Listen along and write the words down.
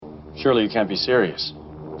Surely you can't be serious.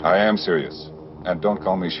 I am serious. And don't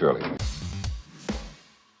call me Shirley.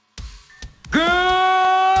 Good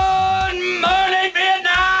morning,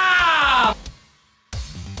 Vietnam!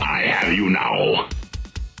 I have you now.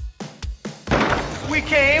 We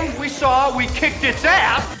came, we saw, we kicked its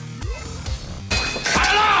ass.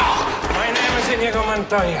 Hello! My name is Inigo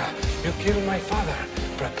Montoya. You killed my father.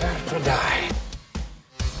 Prepare to die.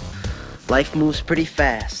 Life moves pretty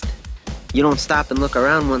fast. You don't stop and look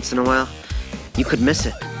around once in a while, you could miss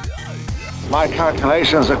it. My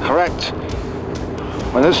calculations are correct.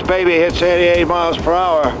 When this baby hits 88 miles per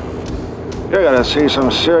hour, you're gonna see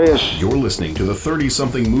some serious... You're listening to the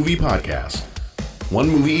 30-something movie podcast. One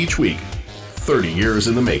movie each week, 30 years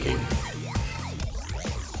in the making.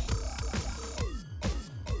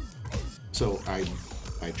 So I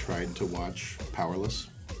tried to watch Powerless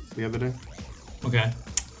the other day. Okay.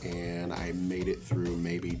 And I made it through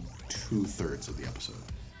maybe 2/3 of the episode.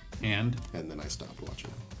 And then I stopped watching.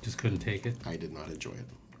 Just couldn't take it? I did not enjoy it.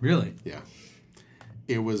 Really? Yeah.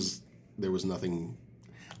 There was nothing,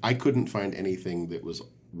 I couldn't find anything that was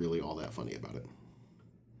really all that funny about it.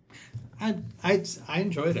 I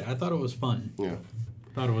enjoyed it. I thought it was fun. Yeah.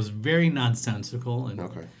 I thought it was very nonsensical and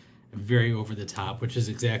very over the top, which is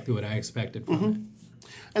exactly what I expected from it.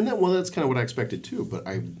 And then, well, that's kind of what I expected too, but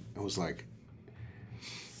I was like,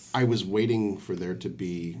 I was waiting for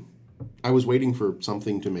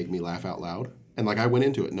something to make me laugh out loud. And like I went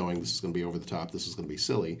into it knowing this is going to be over the top, this is going to be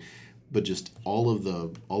silly, but just all of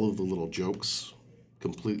the little jokes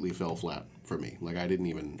completely fell flat for me. Like I didn't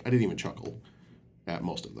even chuckle at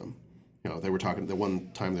most of them. You know, they were talking, the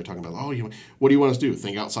one time they're talking about, what do you want us to do?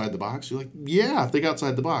 Think outside the box? You're like, yeah, think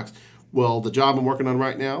outside the box. Well, the job I'm working on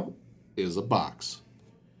right now is a box.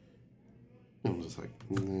 And I'm just like,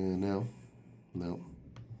 no.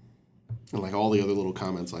 And like all the other little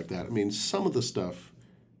comments like that. I mean, some of the stuff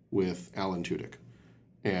with Alan Tudyk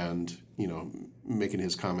and, you know, making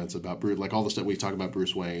his comments about Bruce, like all the stuff we talk about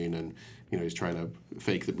Bruce Wayne and, you know, he's trying to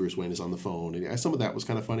fake that Bruce Wayne is on the phone. And some of that was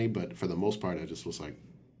kind of funny, but for the most part, I just was like,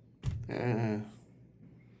 I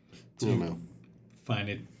don't know. Find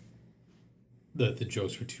it that the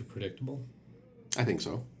jokes were too predictable? I think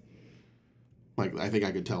so. Like, I think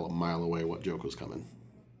I could tell a mile away what joke was coming.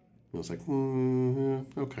 I was like,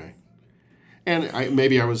 okay. And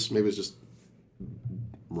maybe it was just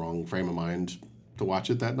wrong frame of mind to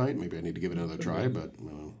watch it that night. Maybe I need to give it another try, but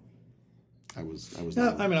I was.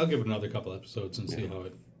 Yeah, I mean, I'll give it another couple episodes and see how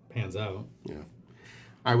it pans out. Yeah,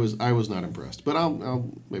 I was not impressed, but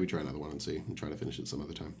I'll maybe try another one and see and try to finish it some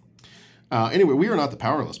other time. Anyway, we are not the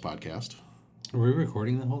Powerless podcast. Were we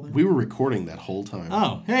recording the whole time? We were recording that whole time.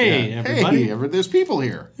 Oh, hey, everybody! Hey, there's people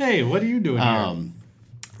here. Hey, what are you doing here?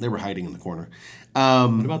 They were hiding in the corner.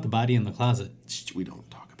 What about the body in the closet? We don't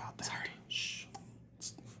talk about that. Sorry. Shh.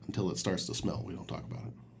 Until it starts to smell, we don't talk about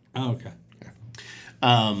it. Oh, okay.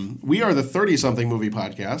 We are the 30-something movie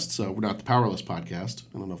podcast, so we're not the Powerless podcast.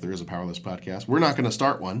 I don't know if there is a Powerless podcast. We're not going to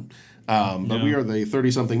start one, but we are the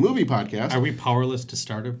 30-something movie podcast. Are we powerless to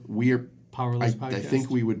start a Powerless podcast? I think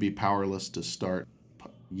we would be powerless to start.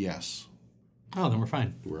 Yes. Oh, then we're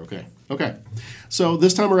fine. We're okay. Okay. So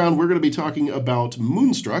this time around, we're going to be talking about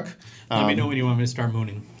Moonstruck. Let me know when you want me to start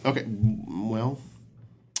mooning. Okay. Well,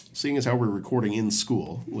 seeing as how we're recording in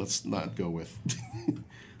school, let's not go with...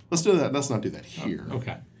 Let's do that. Let's not do that here.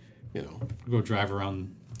 Okay. You know. Go drive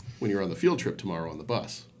around. When you're on the field trip tomorrow on the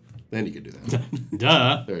bus, then you could do that.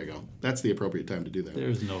 Duh. There you go. That's the appropriate time to do that.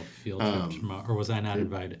 There's no field trip tomorrow. Or was I not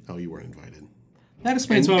invited? Oh, you weren't invited. That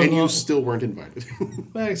explains why. And you still weren't invied.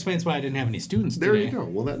 That explains why I didn't have any students there today. You go.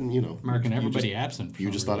 Well, that, you know. Marking everybody absent.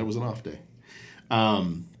 You just thought it was an off day.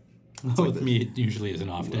 With me, it usually is an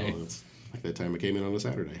off day. Well, it's like that time I came in on a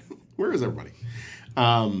Saturday. Where is everybody?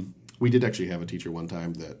 We did actually have a teacher one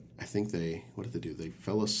time that I think what did they do? They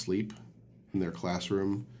fell asleep in their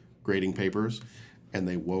classroom grading papers, and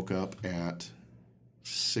they woke up at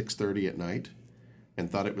 6:30 at night and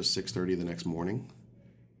thought it was 6:30 the next morning.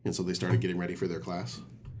 And so they started getting ready for their class.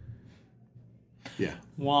 Yeah.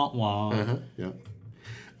 Wah, wah. Uh-huh, yeah.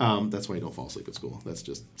 That's why you don't fall asleep at school. That's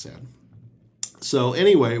just sad. So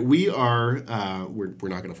anyway, we are, we're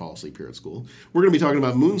not going to fall asleep here at school. We're going to be talking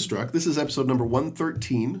about Moonstruck. This is episode number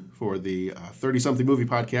 113 for the 30-something movie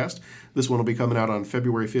podcast. This one will be coming out on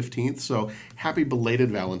February 15th. So happy belated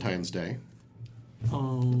Valentine's Day.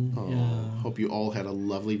 Yeah. Hope you all had a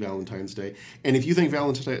lovely Valentine's Day. And if you think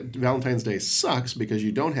Valentine's Day sucks because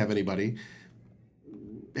you don't have anybody,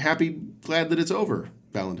 glad that it's over,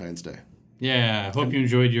 Valentine's Day. Yeah, I hope you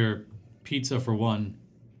enjoyed your pizza for one.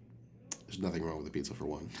 There's nothing wrong with the pizza for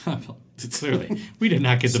one. Clearly. We did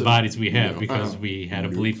not get the bodies we have because we had a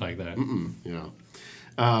belief like that. Yeah.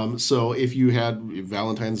 So if you had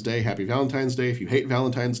Valentine's Day, happy Valentine's Day. If you hate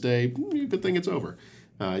Valentine's Day, good thing it's over.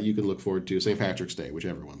 You can look forward to St. Patrick's Day, which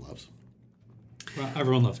everyone loves. Well,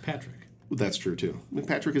 everyone loves Patrick. That's true, too. I mean,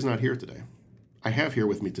 Patrick is not here today. I have here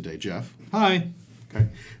with me today Jeff. Hi. Okay.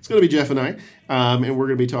 It's going to be Jeff and I, and we're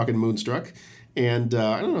going to be talking Moonstruck. And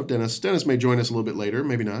I don't know if Dennis may join us a little bit later,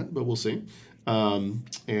 maybe not, but we'll see.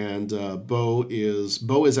 And Bo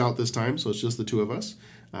is out this time, so it's just the two of us.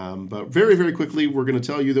 But very, very quickly, we're going to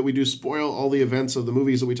tell you that we do spoil all the events of the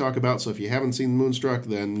movies that we talk about. So if you haven't seen Moonstruck,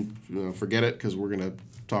 then forget it, because we're going to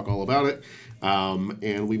talk all about it.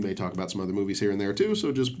 And we may talk about some other movies here and there too.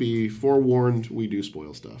 So just be forewarned, we do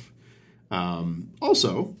spoil stuff.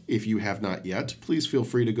 Also, if you have not yet, please feel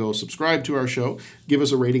free to go subscribe to our show. Give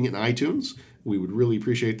us a rating in iTunes. We would really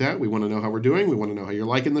appreciate that. We want to know how we're doing. We want to know how you're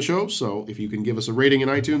liking the show. So if you can give us a rating in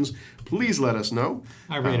iTunes, please let us know.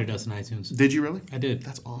 I rated us in iTunes. Did you really? I did.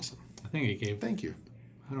 That's awesome. I think I gave. Thank you.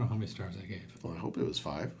 I don't know how many stars I gave. Well, I hope it was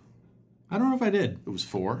 5. I don't know if I did. It was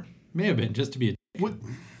 4. May have been, just to be a... What?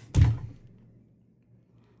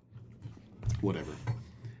 Whatever.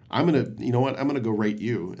 I'm gonna go rate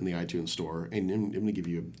you in the iTunes store, and I'm gonna give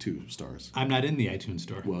you 2 stars. I'm not in the iTunes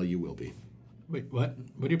store. Well, you will be. Wait, what?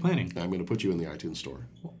 What are you planning? I'm gonna put you in the iTunes store,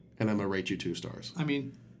 and I'm gonna rate you 2 stars. I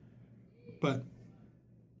mean, but...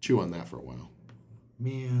 Chew on that for a while.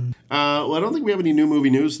 Man. Well, I don't think we have any new movie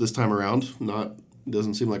news this time around.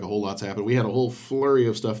 Doesn't seem like a whole lot's happened. We had a whole flurry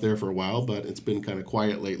of stuff there for a while, but it's been kind of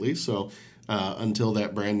quiet lately. So until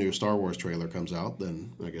that brand new Star Wars trailer comes out,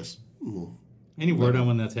 then I guess we'll... Any word on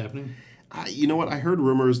when that's happening? You know what? I heard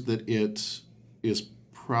rumors that it is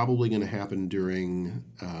probably going to happen during...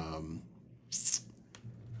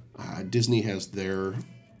 Disney has their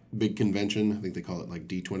big convention. I think they call it like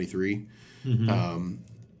D23. Mm-hmm.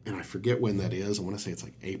 And I forget when that is. I want to say it's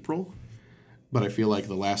like April. But I feel like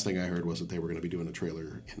the last thing I heard was that they were going to be doing a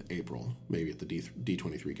trailer in April, maybe at the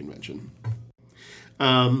D23 convention.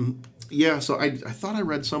 Yeah, so I thought I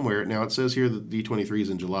read somewhere. Now it says here that D23 is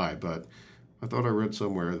in July, but I thought I read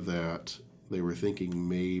somewhere that they were thinking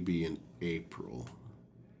maybe in April.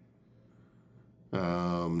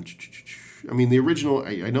 I mean, the original,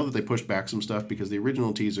 I know that they pushed back some stuff because the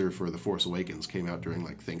original teaser for The Force Awakens came out during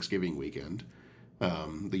like Thanksgiving weekend,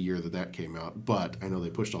 the year that came out. But I know they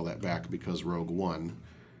pushed all that back because Rogue One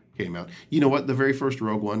came out. You know what? The very first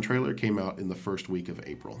Rogue One trailer came out in the first week of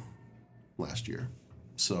April last year.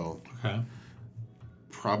 So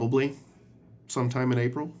probably sometime in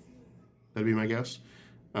April. That'd be my guess.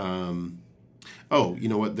 Oh, you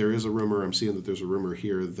know what? There is a rumor. I'm seeing that there's a rumor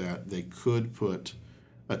here that they could put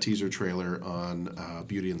a teaser trailer on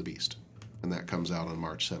Beauty and the Beast, and that comes out on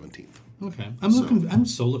March 17th. Okay, I'm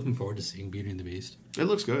so looking forward to seeing Beauty and the Beast. It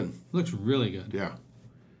looks good. It looks really good. Yeah.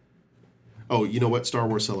 Oh, you know what? Star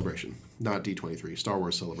Wars Celebration, not D23. Star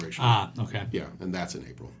Wars Celebration. Ah, okay. Yeah, and that's in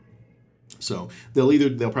April. So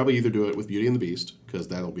they'll probably either do it with Beauty and the Beast, because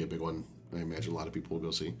that'll be a big one. I imagine a lot of people will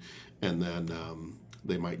go see, and then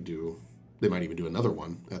they might even do another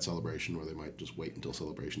one at Celebration, or they might just wait until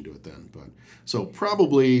Celebration, do it then. But so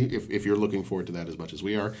probably, if you're looking forward to that as much as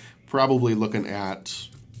we are, probably looking at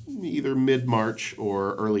either mid-March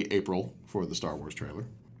or early April for the Star Wars trailer.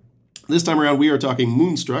 This time around, we are talking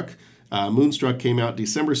Moonstruck. Moonstruck came out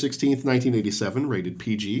December 16th, 1987, rated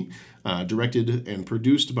PG, directed and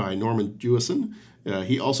produced by Norman Jewison.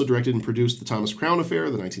 He also directed and produced The Thomas Crown Affair,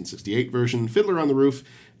 the 1968 version, Fiddler on the Roof,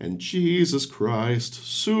 and Jesus Christ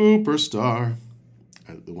Superstar,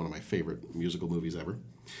 one of my favorite musical movies ever,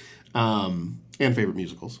 and favorite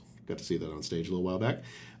musicals. Got to see that on stage a little while back.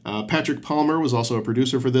 Patrick Palmer was also a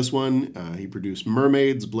producer for this one. He produced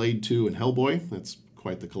Mermaids, Blade 2, and Hellboy. That's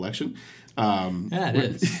quite the collection. Yeah, it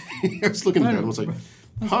is. I was looking at that and was like,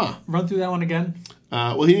 huh. Run through that one again.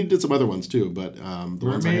 Well, he did some other ones too, but the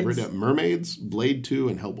ones I have written down: Mermaids, Blade 2,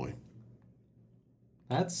 and Hellboy.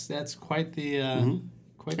 That's quite the and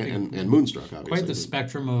Moonstruck, obviously. Quite the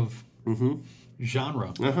spectrum of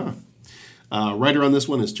genre. Writer on this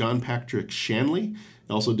one is John Patrick Shanley.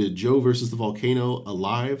 He also did Joe versus the Volcano,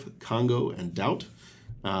 Alive, Congo, and Doubt.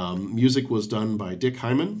 Music was done by Dick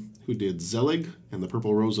Hyman, who did Zelig and The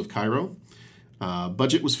Purple Rose of Cairo.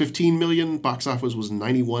 Budget was $15 million. Box office was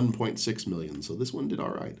 $91.6 million. So this one did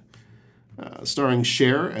all right. Starring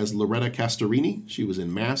Cher as Loretta Castorini. She was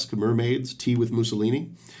in Mask, Mermaids, Tea with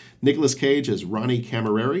Mussolini. Nicolas Cage as Ronnie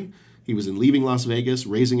Camilleri. He was in Leaving Las Vegas,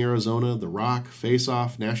 Raising Arizona, The Rock, Face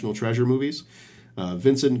Off, National Treasure movies.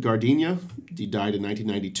 Vincent Gardenia. He died in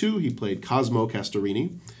 1992. He played Cosmo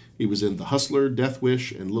Castorini. He was in The Hustler, Death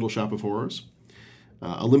Wish, and Little Shop of Horrors.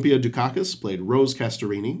 Olympia Dukakis played Rose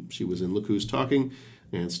Castorini. She was in Look Who's Talking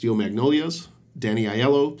and Steel Magnolias. Danny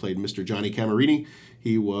Aiello played Mr. Johnny Camerini.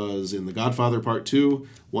 He was in The Godfather Part 2,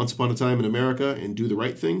 Once Upon a Time in America, and Do the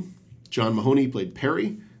Right Thing. John Mahoney played Perry,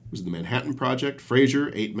 who was in The Manhattan Project,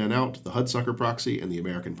 Frasier, 8 Men Out, The Hudsucker Proxy, and The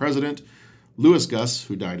American President. Louis Gus,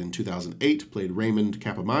 who died in 2008, played Raymond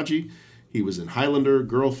Capomaggi. He was in Highlander,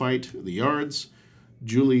 Girl Fight, The Yards.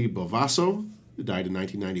 Julie Bovasso died in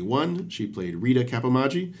 1991. She played Rita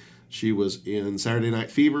Capomaggi. She was in Saturday Night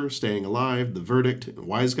Fever, Staying Alive, The Verdict, and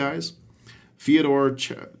Wise Guys. Fyodor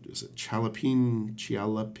Chalapin.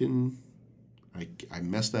 I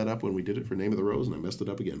messed that up when we did it for Name of the Rose, and I messed it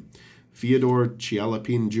up again. Fyodor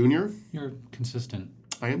Chalapin Jr. You're consistent.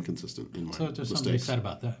 I am consistent in my So there's mistakes. something said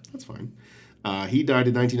about that. That's fine. He died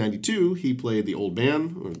in 1992. He played the old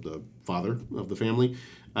man, or the father of the family.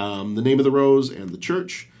 The Name of the Rose and The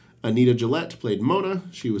Church. Anita Gillette played Mona.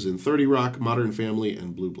 She was in 30 Rock, Modern Family,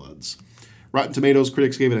 and Blue Bloods. Rotten Tomatoes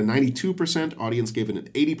critics gave it a 92%. Audience gave it an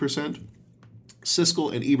 80%.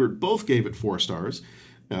 Siskel and Ebert both gave it 4 stars.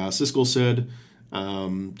 Siskel said,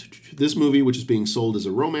 this movie, which is being sold as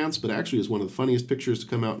a romance, but actually is one of the funniest pictures to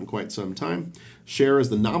come out in quite some time. Cher is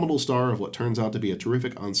the nominal star of what turns out to be a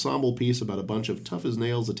terrific ensemble piece about a bunch of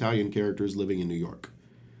tough-as-nails Italian characters living in New York.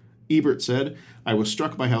 Ebert said, I was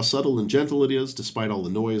struck by how subtle and gentle it is, despite all the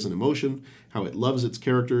noise and emotion, how it loves its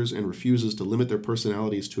characters and refuses to limit their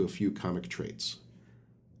personalities to a few comic traits.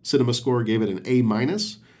 CinemaScore gave it an A-.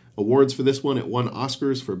 Awards for this one, it won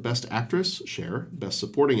Oscars for Best Actress, Cher, Best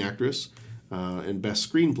Supporting Actress, and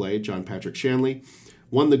Best Screenplay, John Patrick Shanley.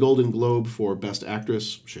 Won the Golden Globe for Best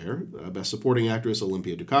Actress, Cher, Best Supporting Actress,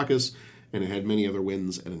 Olympia Dukakis, and it had many other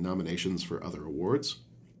wins and nominations for other awards.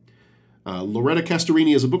 Loretta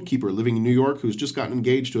Castorini is a bookkeeper living in New York who's just gotten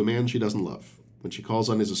engaged to a man she doesn't love. When she calls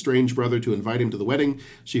on his estranged brother to invite him to the wedding,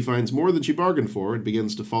 she finds more than she bargained for and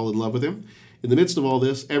begins to fall in love with him. In the midst of all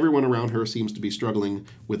this, everyone around her seems to be struggling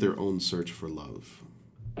with their own search for love.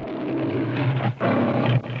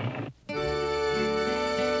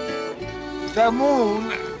 The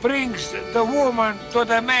moon brings the woman to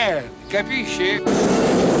the man, capisci?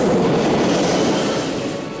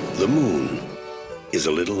 The moon is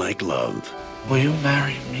a little like love. Will you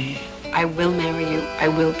marry me? I will marry you. I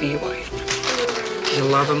will be your wife. You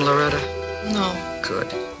love him, Loretta? No. Good.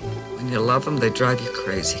 When you love him, they drive you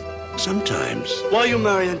crazy. Sometimes Why are you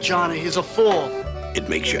marrying Johnny? He's a fool. it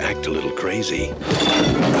makes you act a little crazy. Where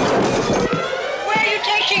are you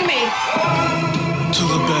taking me? To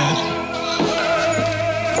the bed.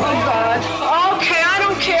 Oh, God. Okay, I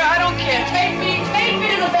don't care. Take me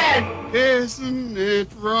to the bed. Isn't it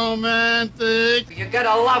romantic? You got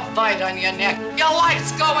a love bite on your neck. Your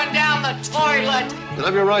life's going down the toilet. You'll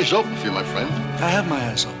have your eyes open for you, my friend. I have my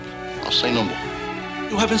eyes open. I'll say no more.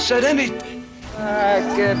 You haven't said anything.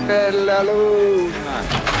 Que bella luna.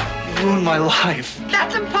 You ruined my life.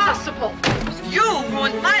 That's impossible. You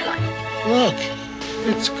ruined my life. Look,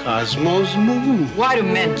 it's Cosmo's moon. Why do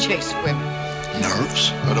men chase women?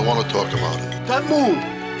 Nerves? I don't want to talk about it. That moon.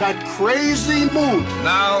 That crazy moon.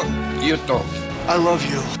 Now you talk. I love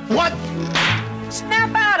you. What?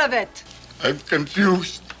 Snap out of it. I'm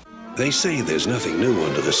confused. They say there's nothing new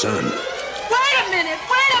under the sun. Wait a minute.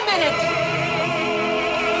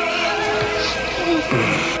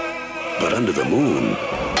 But under the moon,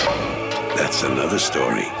 that's another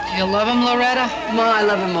story. You love him, Loretta? No, I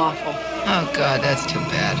love him awful. Oh, God, that's too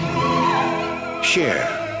bad.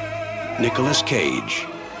 Cher, Nicolas Cage,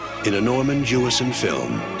 in a Norman Jewison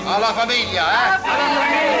film. A la familia,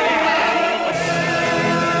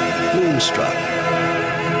 Moonstruck.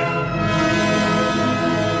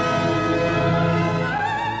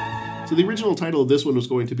 So the original title of this one was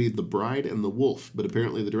going to be The Bride and the Wolf, but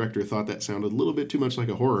apparently the director thought that sounded a little bit too much like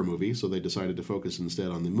a horror movie, so they decided to focus instead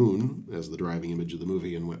on the moon as the driving image of the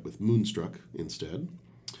movie and went with Moonstruck instead.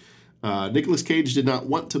 Nicolas Cage did not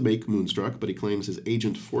want to make Moonstruck, but he claims his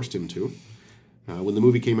agent forced him to. When the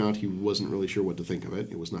movie came out, he wasn't really sure what to think of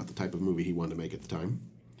it. It was not the type of movie he wanted to make at the time.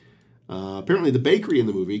 Apparently the bakery in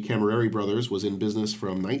the movie, Camerieri Brothers, was in business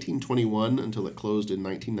from 1921 until it closed in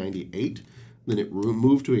 1998. Then it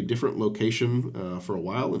moved to a different location for a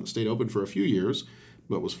while, and it stayed open for a few years,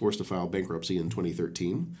 but was forced to file bankruptcy in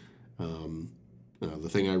 2013. The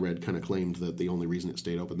thing I read kind of claimed that the only reason it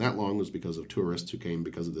stayed open that long was because of tourists who came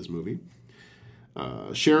because of this movie.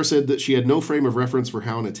 Cher said that she had no frame of reference for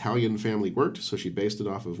how an Italian family worked, so she based it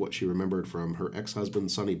off of what she remembered from her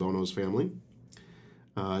ex-husband Sonny Bono's family.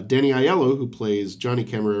 Danny Aiello, who plays Johnny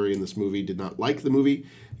Camerieri in this movie, did not like the movie.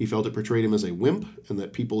 He felt it portrayed him as a wimp and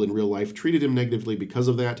that people in real life treated him negatively because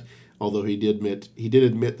of that, although he did admit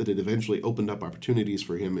that it eventually opened up opportunities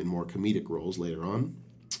for him in more comedic roles later on.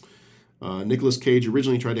 Nicolas Cage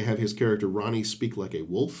originally tried to have his character Ronnie speak like a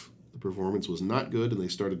wolf, The performance was not good, and they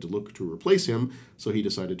started to look to replace him, so he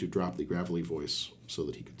decided to drop the gravelly voice so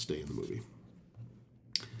that he could stay in the movie.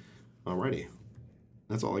 Alrighty.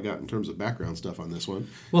 That's all I got in terms of background stuff on this one.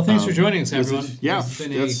 Well, thanks for joining us, everyone.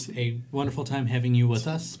 It's been a wonderful time having you with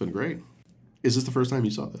us. It's been great. Is this the first time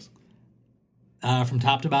you saw this? From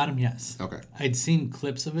top to bottom, yes. Okay. I'd seen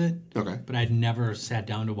clips of it. Okay. But I'd never sat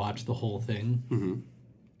down to watch the whole thing. Mm-hmm.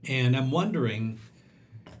 And I'm wondering,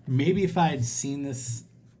 maybe if I had seen this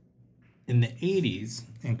in the 80s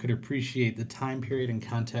and could appreciate the time period and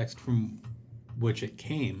context from which it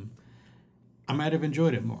came, I might have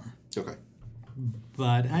enjoyed it more. Okay.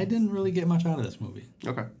 But I didn't really get much out of this movie.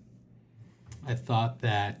 Okay. I thought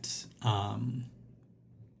that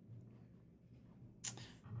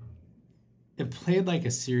it played like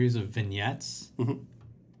a series of vignettes,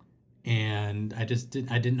 and I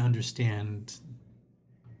didn't understand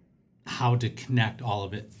how to connect all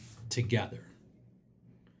of it together.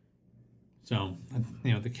 So,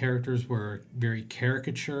 the characters were very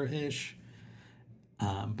caricature-ish,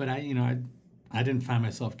 but I didn't find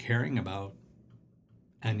myself caring about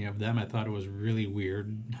any of them. I thought it was really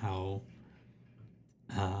weird how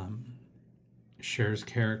Cher's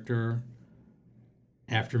character,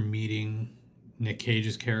 after meeting Nick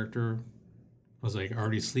Cage's character, was like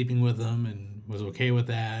already sleeping with him and was okay with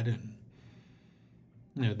that. And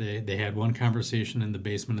they had one conversation in the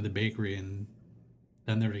basement of the bakery, and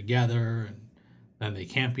then they're together, and then they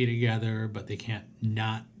can't be together, but they can't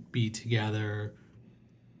not be together.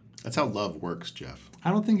 That's how love works, Jeff.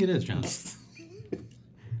 I don't think it is, John.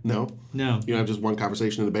 No? No. You don't have just one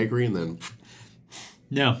conversation in the bakery and then...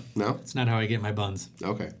 No. No? It's not how I get my buns.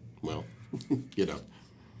 Okay. Well,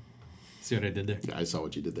 See what I did there? Yeah, I saw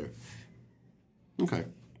what you did there. Okay.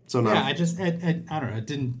 So now... Yeah, I don't know.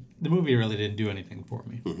 The movie really didn't do anything for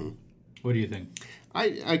me. Mm-hmm. What do you think?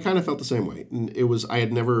 I kind of felt the same way. I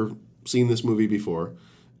had never seen this movie before.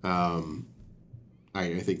 I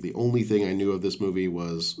think the only thing I knew of this movie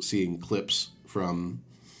was seeing clips from,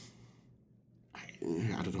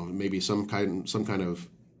 I don't know, maybe some kind of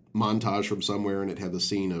montage from somewhere, and it had the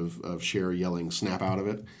scene of Cher yelling "snap out of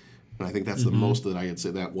it." And I think that's the most that I had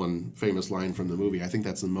said, that one famous line from the movie. I think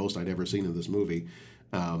that's the most I'd ever seen of this movie.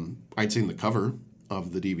 I'd seen the cover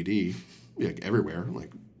of the DVD everywhere,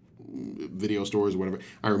 like video stores or whatever.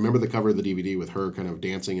 I remember the cover of the DVD with her kind of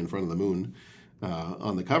dancing in front of the moon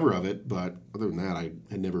on the cover of it, but other than that, I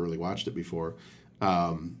had never really watched it before.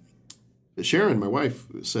 Sharon, my wife,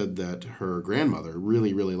 said that her grandmother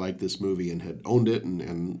really, really liked this movie and had owned it,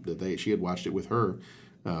 and that she had watched it with her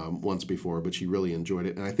once before, but she really enjoyed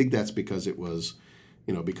it. And I think that's because it was,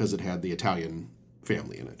 because it had the Italian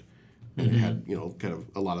family in it. And it had, kind of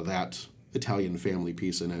a lot of that Italian family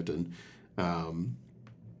piece in it. And,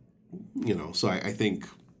 so I think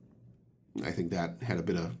that had a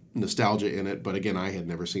bit of nostalgia in it. But again, I had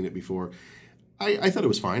never seen it before. I thought it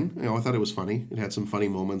was fine. I thought it was funny. It had some funny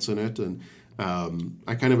moments in it. And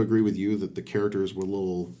I kind of agree with you that the characters were a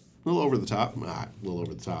little over the top. A little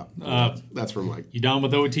over the top. That's from like... You down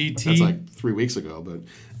with OTT? That's like 3 weeks ago. But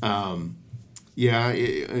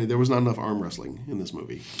there was not enough arm wrestling in this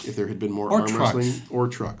movie. If there had been more arm wrestling or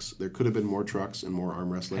trucks, there could have been more trucks and more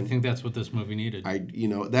arm wrestling. I think that's what this movie needed.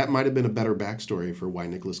 That might have been a better backstory for why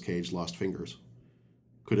Nicolas Cage lost fingers.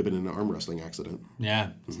 Could have been an arm wrestling accident.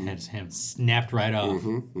 Yeah, his hand snapped right off.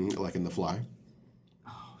 Like in The Fly.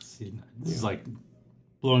 Oh, see, this is like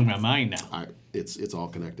blowing my mind now. It's all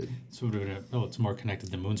connected. So it's more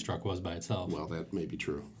connected than Moonstruck was by itself. Well, that may be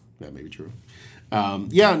true. I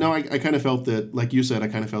kind of felt that, like you said, I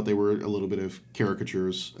kind of felt they were a little bit of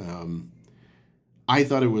caricatures. I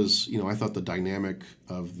thought it was, I thought the dynamic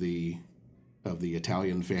of the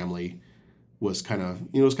Italian family was kind of,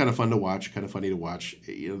 it was kind of fun to watch, kind of funny to watch.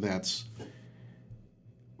 That's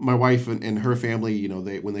my wife and her family.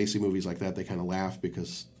 When they see movies like that, they kind of laugh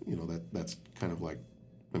because that's kind of like,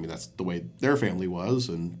 that's the way their family was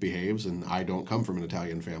and behaves, and I don't come from an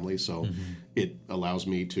Italian family, so it allows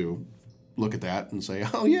me to look at that and say,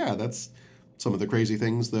 oh yeah, that's some of the crazy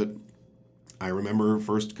things that I remember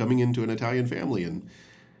first coming into an Italian family, and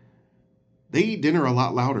they eat dinner a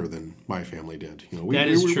lot louder than my family did. That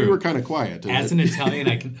is true. We were kind of quiet. As an Italian,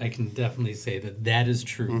 I can definitely say that is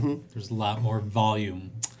true. There's a lot more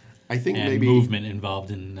volume. I think and maybe movement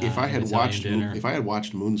involved in if I had watched dinner. If I had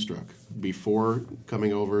watched Moonstruck before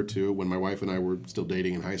coming over to, when my wife and I were still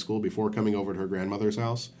dating in high school, before coming over to her grandmother's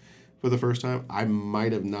house for the first time, I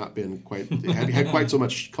might have not been had quite so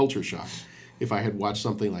much culture shock if I had watched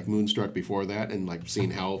something like Moonstruck before that and like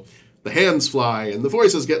seen how the hands fly and the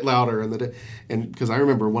voices get louder and because I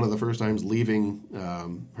remember one of the first times leaving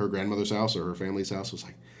her grandmother's house or her family's house was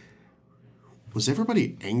like, was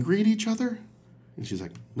everybody angry at each other? And she's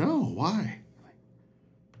like, no, why?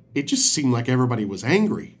 It just seemed like everybody was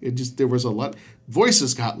angry. There was a lot,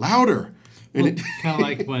 voices got louder. And well, kind of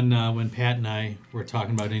like when Pat and I were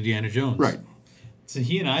talking about Indiana Jones. Right. So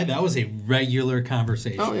he and I, that was a regular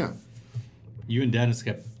conversation. Oh, yeah. You and Dennis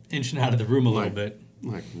kept inching out of the room a little bit.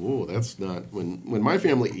 Like, whoa, that's not... When my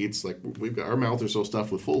family eats, like, our mouths are so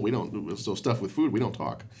stuffed with food, we don't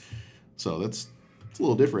talk. So it's a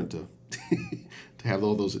little different to to have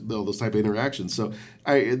all those type of interactions. So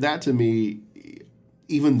that to me,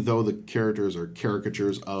 even though the characters are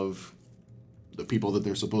caricatures of the people that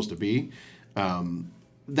they're supposed to be,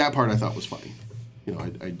 that part I thought was funny. You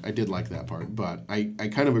know, I did like that part, but I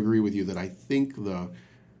kind of agree with you that I think the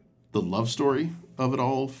love story of it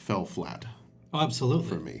all fell flat. Oh, absolutely.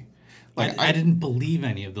 For me. Like I didn't believe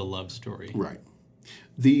any of the love story. Right.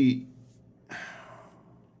 The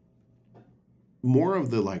more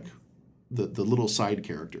of the little side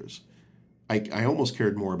characters, I almost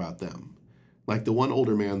cared more about them. Like the one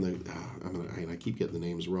older man, I keep getting the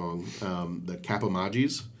names wrong. The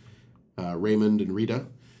Capomagis, Raymond and Rita.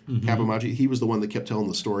 Mm-hmm. Capomagi, he was the one that kept telling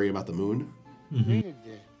the story about the moon. Mm-hmm.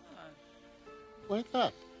 Wake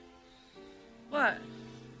up. What?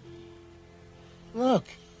 Look.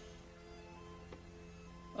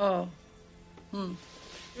 Oh.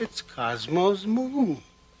 It's Cosmo's moon.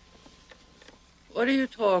 What are you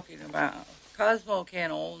talking about? Cosmo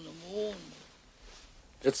can't own the moon.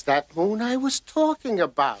 It's that moon I was talking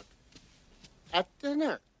about at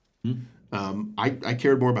dinner. I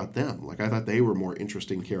cared more about them. Like, I thought they were more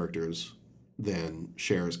interesting characters than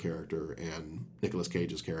Cher's character and Nicolas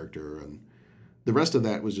Cage's character, and the rest of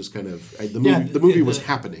that was just kind of the movie was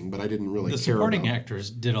happening, but I didn't really care about it. The supporting actors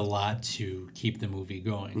did a lot to keep the movie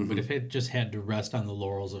going, mm-hmm. but if it just had to rest on the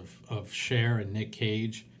laurels of Cher and Nick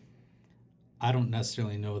Cage, I don't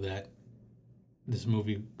necessarily know that this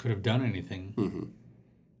movie could have done anything. Mm-hmm.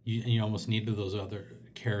 You almost needed those other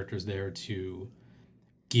characters there to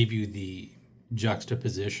give you the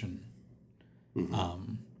juxtaposition.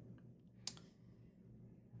 Mm-hmm.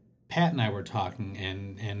 Pat and I were talking,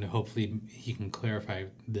 and hopefully he can clarify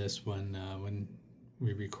this when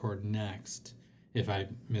we record next, if I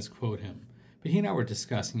misquote him. But he and I were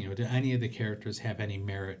discussing, do any of the characters have any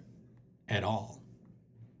merit at all?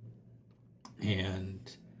 And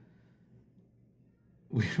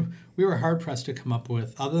we were hard-pressed to come up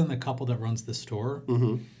with, other than the couple that runs the store,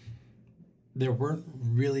 mm-hmm. there weren't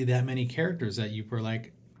really that many characters that you were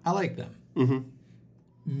like, I like them. Mm-hmm.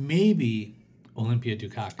 Maybe Olympia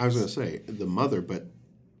Dukakis. I was going to say the mother, but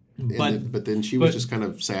then she was just kind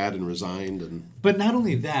of sad and resigned. But not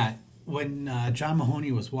only that, when John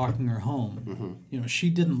Mahoney was walking her home, mm-hmm.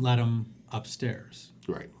 She didn't let him upstairs.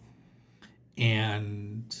 Right.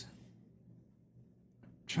 And I'm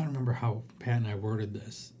trying to remember how Pat and I worded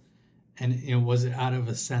this. And was it out of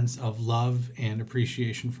a sense of love and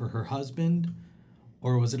appreciation for her husband,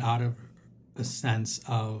 or was it out of a sense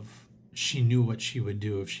of she knew what she would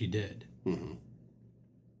do if she did? Mm-hmm.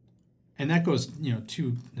 And that goes,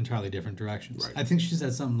 two entirely different directions. Right. I think she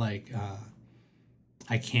said something like,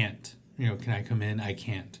 I can't, can I come in? I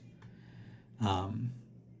can't.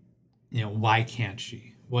 Why can't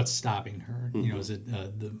she? What's stopping her? Mm-hmm. Is it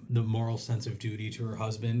the moral sense of duty to her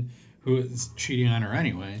husband, who is cheating on her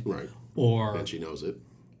anyway? Right. Or and she knows it.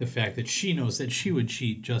 The fact that she knows that she would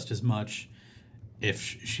cheat just as much if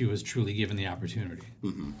she was truly given the opportunity.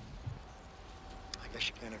 Mm-hmm. I guess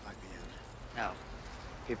you can't invite me in. No.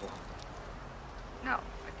 People. No,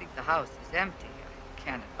 I think the house is empty. I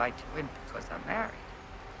can't invite you in because I'm married.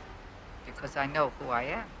 Because I know who I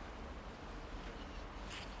am.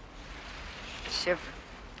 Shiver.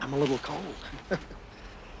 I'm a little cold.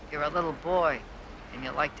 You're a little boy, and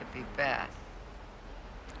you like to be bad.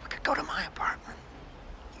 We could go to my apartment.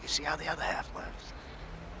 You can see how the other half lives.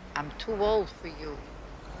 I'm too old for you.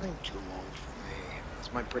 I'm too old for me.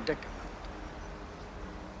 It's my predicament.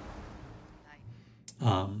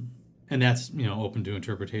 And that's, open to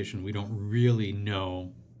interpretation. We don't really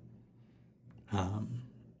know.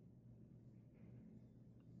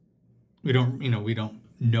 We don't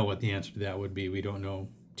know what the answer to that would be. We don't know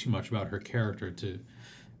too much about her character to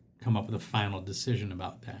come up with a final decision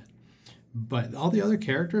about that. But all the other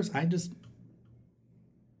characters, I didn't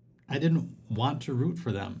want to root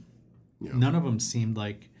for them. Yeah. None of them seemed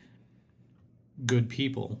like good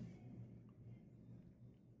people.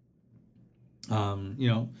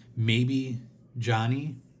 Maybe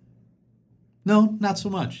Johnny. No, not so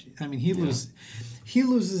much. I mean, he loses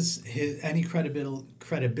any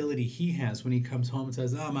credibility he has when he comes home and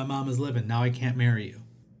says, "Oh, my mom is living. Now I can't marry you."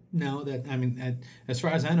 No, as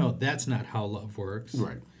far as I know, that's not how love works.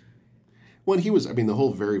 Right. When he was, I mean, the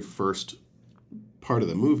whole very first part of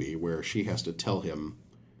the movie where she has to tell him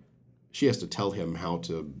how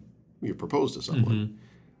to propose to someone. Mm-hmm.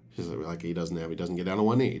 She's like, he doesn't get down on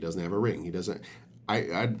one knee, he doesn't have a ring, he doesn't.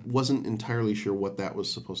 I wasn't entirely sure what that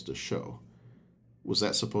was supposed to show. Was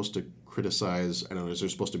that supposed to criticize? I don't know. Is there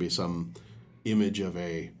supposed to be some image of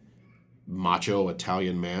a macho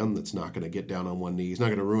Italian man that's not going to get down on one knee? He's not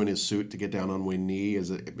going to ruin his suit to get down on one knee.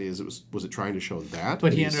 Was it trying to show that?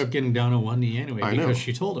 But he ended up getting down on one knee anyway because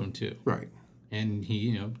she told him to. Right. And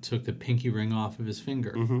he, took the pinky ring off of his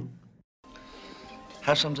finger. Mm-hmm.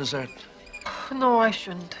 Have some dessert. No, I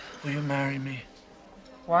shouldn't. Will you marry me?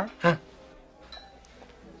 What? Huh?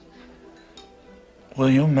 Will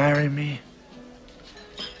you marry me?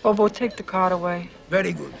 Bobo, take the card away.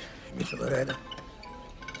 Very good, Mr. Loretta.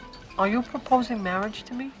 Are you proposing marriage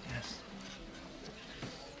to me? Yes.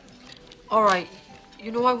 All right.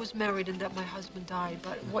 You know I was married and that my husband died,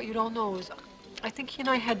 but what you don't know is I think he and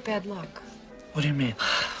I had bad luck. What do you mean?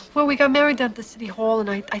 Well, we got married at the city hall, and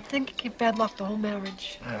I think it gave bad luck the whole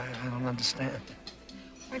marriage. I don't understand.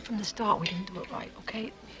 Right from the start, we didn't do it right,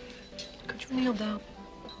 okay? Could you kneel down?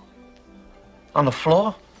 On the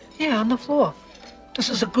floor? Yeah, on the floor. This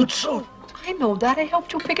is a good suit. I know that. I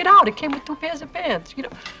helped you pick it out. It came with 2 pairs of pants.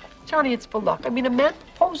 Johnny, it's for luck. I mean, a man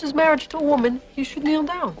proposes marriage to a woman, he should kneel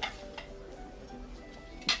down.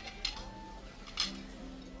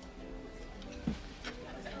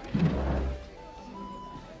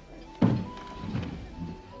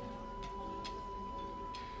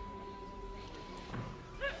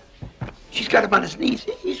 She's got him on his knees.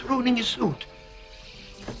 He's ruining his suit.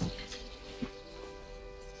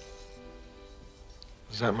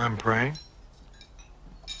 Is that man praying?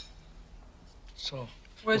 So.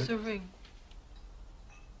 Where's the ring?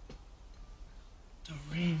 The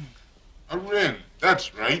ring. A ring.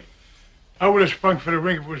 That's right. I would have sprung for the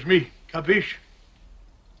ring if it was me. Capiche?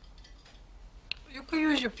 You could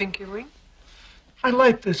use your pinky ring. I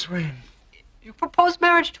like this ring. You propose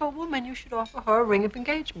marriage to a woman, you should offer her a ring of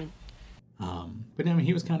engagement. But I mean,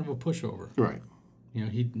 he was kind of a pushover. Right.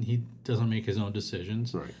 He doesn't make his own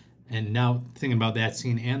decisions. Right. And now thinking about that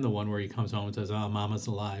scene and the one where he comes home and says, "Oh, Mama's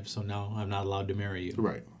alive, so now I'm not allowed to marry you."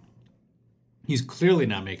 Right. He's clearly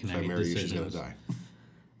not making if any I marry decisions. you, she's gonna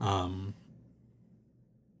die.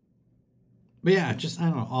 But yeah, just I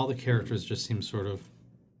don't know. All the characters just seem sort of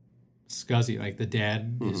scuzzy. Like the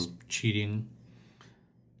dad is cheating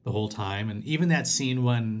the whole time, and even that scene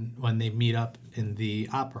when they meet up in the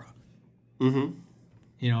opera. Mm-hmm.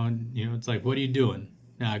 It's like, what are you doing?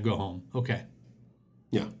 Nah, go home. Okay.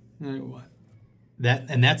 Yeah. What?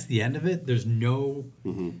 That's the end of it. There's no,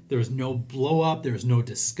 there was no blow up. There was no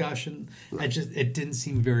discussion. Right. It didn't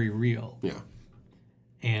seem very real. Yeah.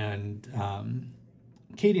 And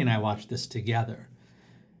Katie and I watched this together,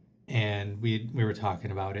 and we were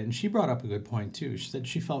talking about it, and she brought up a good point too. She said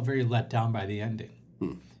she felt very let down by the ending.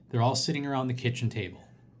 They're all sitting around the kitchen table,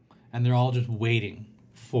 and they're all just waiting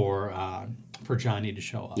for Johnny to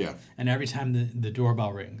show up. Yeah. And every time the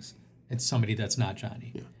doorbell rings, it's somebody that's not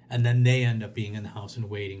Johnny. Yeah. And then they end up being in the house and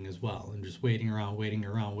waiting as well, and just waiting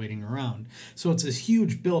around. So it's this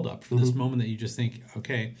huge buildup for this moment that you just think,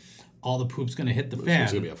 okay, all the poop's going to hit the fan.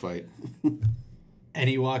 There's going to be a fight. And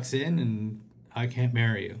he walks in and, I can't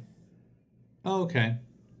marry you. Oh, okay.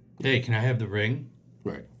 Hey, can I have the ring?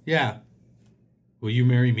 Right. Yeah. Will you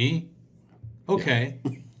marry me? Okay.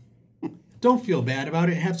 Yeah. Don't feel bad about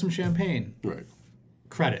it. Have some champagne. Right.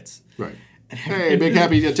 Credits. Right. Hey, big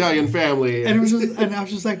happy Italian family. And I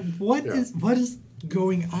was just like, what is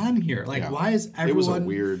going on here? Like, why is everyone it was a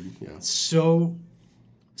weird, so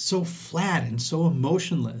flat and so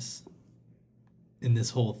emotionless in this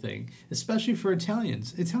whole thing, especially for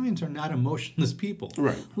Italians. Italians are not emotionless people.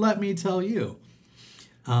 Right. Let me tell you.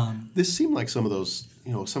 This seemed like some of those,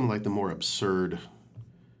 some of like the more absurd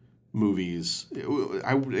movies.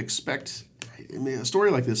 I would expect, a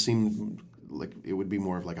story like this seemed like it would be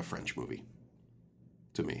more of like a French movie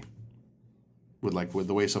to me. With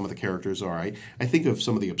the way some of the characters are. I think of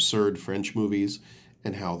some of the absurd French movies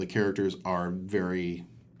and how the characters are very,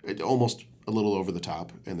 almost a little over the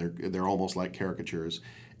top, and they're almost like caricatures.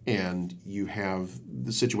 And you have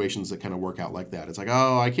the situations that kind of work out like that. It's like,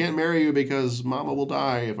 oh, I can't marry you because Mama will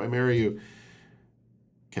die if I marry you.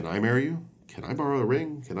 Can I marry you? Can I borrow a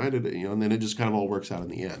ring? Can I do it? And then it just kind of all works out in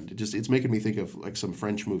the end. It's making me think of like some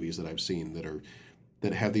French movies that I've seen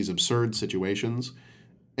that have these absurd situations,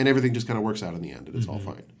 and everything just kind of works out in the end, and it's all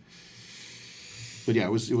fine. But yeah,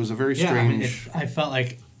 it was a very strange. I felt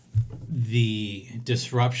like the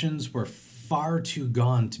disruptions were far too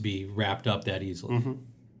gone to be wrapped up that easily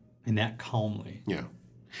and that calmly. Yeah.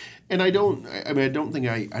 And I don't think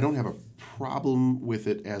I don't have a problem with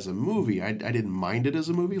it as a movie. I didn't mind it as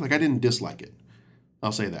a movie. Like, I didn't dislike it.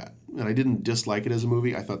 I'll say that. And I didn't dislike it as a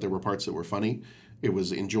movie. I thought there were parts that were funny. It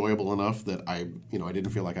was enjoyable enough that I didn't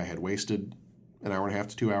feel like I had wasted an hour and a half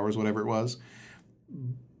to 2 hours, whatever it was.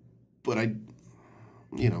 But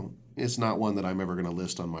it's not one that I'm ever going to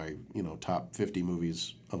list on my, top 50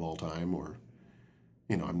 movies of all time, or,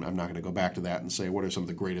 I'm not going to go back to that and say, what are some of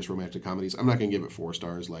the greatest romantic comedies? I'm not going to give it 4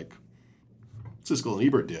 stars like Siskel and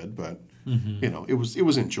Ebert did, but, it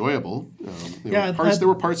was enjoyable. There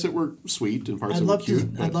were parts that were sweet and parts that were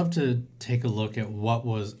cute. I'd love to take a look at what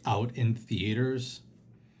was out in theaters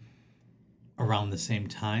around the same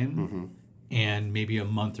time and maybe a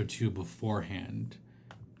month or two beforehand.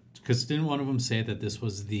 Because didn't one of them say that this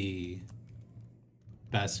was the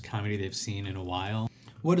best comedy they've seen in a while?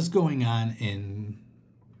 What is going on in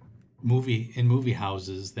movie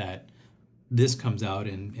houses that this comes out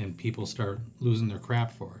and people start losing their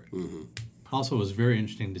crap for it? Also, it was very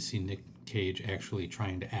interesting to see Nick Cage actually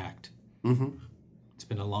trying to act. It's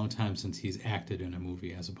been a long time since he's acted in a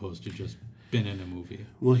movie as opposed to just been in a movie.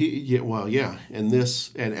 Well, yeah. And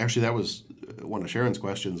actually that was one of Sharon's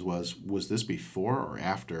questions was this before or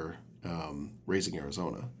after Raising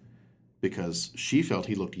Arizona? Because she felt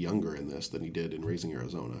he looked younger in this than he did in Raising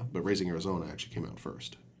Arizona, but Raising Arizona actually came out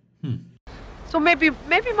first. So maybe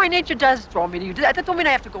my nature does draw me to you. That don't mean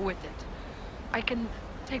I have to go with it. I can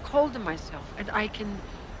take hold of myself, and I can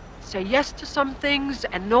say yes to some things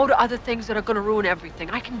and no to other things that are going to ruin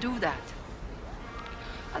everything. I can do that.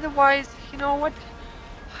 Otherwise,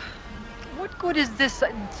 what good is this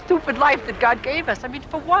stupid life that God gave us? I mean,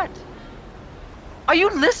 for what? Are you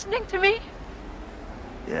listening to me?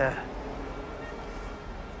 Yeah.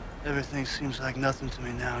 Everything seems like nothing to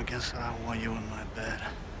me now against what I want you in my bed.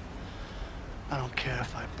 I don't care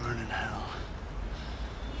if I burn in hell.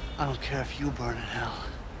 I don't care if you burn in hell.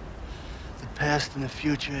 The past and the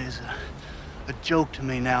future is a joke to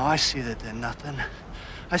me now. I see that they're nothing.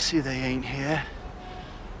 I see they ain't here.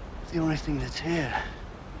 The only thing that's here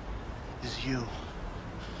is you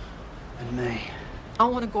and me. I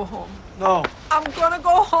want to go home. No. I'm gonna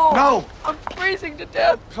go home. No. I'm freezing to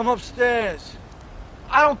death. Come upstairs.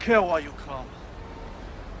 I don't care why you come.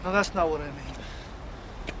 No, that's not what I mean.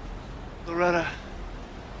 Loretta,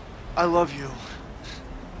 I love you.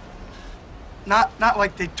 Not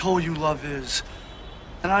like they told you love is.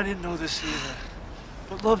 And I didn't know this either.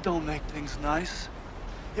 But love don't make things nice.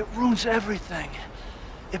 It ruins everything.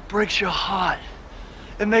 It breaks your heart.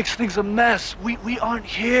 It makes things a mess. We aren't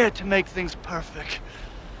here to make things perfect.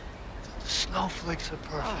 The snowflakes are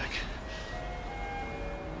perfect.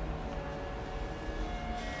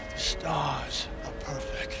 The stars are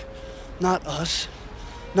perfect. Not us.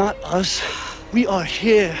 Not us. We are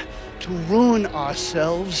here to ruin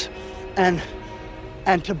ourselves and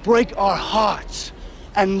to break our hearts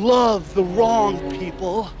and love the wrong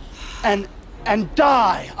people and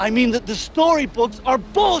die. I mean that the storybooks are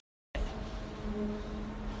bullshit.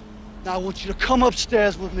 Now I want you to come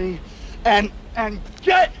upstairs with me and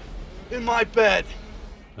get in my bed.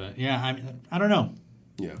 But yeah, I don't know.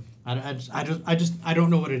 Yeah. I don't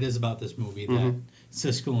know what it is about this movie that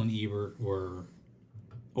Siskel and Ebert were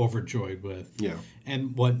overjoyed with. Yeah.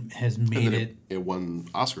 And what has made it won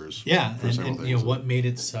Oscars. Yeah, for several things. what made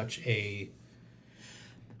it such a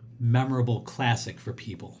memorable classic for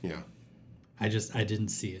people. Yeah. I didn't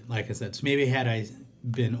see it. Like I said, so maybe had I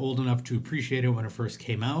been old enough to appreciate it when it first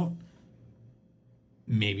came out,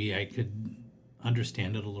 maybe I could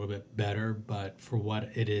understand it a little bit better, but for what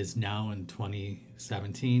it is now in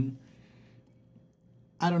 2017,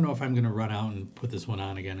 I don't know if I'm going to run out and put this one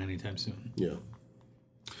on again anytime soon. Yeah.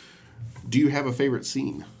 Do you have a favorite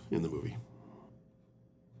scene in the movie?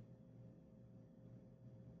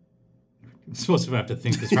 I'm supposed to have to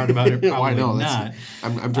think this hard about it. Probably I know, not.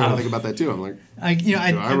 I'm trying to think about that too. I'm like, I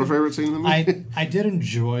have a favorite scene in the movie? I did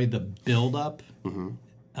enjoy the build-up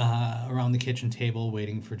around the kitchen table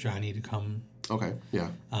waiting for Johnny to come. Okay, yeah.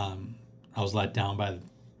 I was let down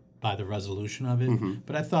by the resolution of it,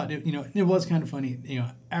 but I thought it was kind of funny.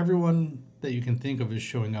 Everyone that you can think of is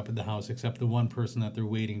showing up at the house except the one person that they're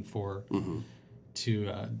waiting for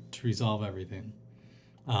to resolve everything.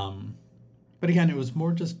 But again, it was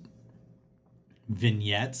more just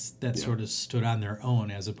vignettes that sort of stood on their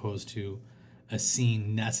own as opposed to a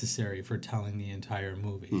scene necessary for telling the entire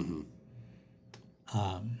movie. So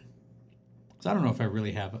I don't know if I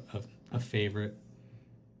really have a favorite.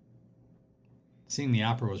 Seeing the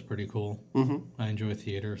opera was pretty cool. I enjoy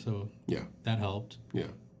theater, so that helped.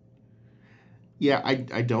 Yeah,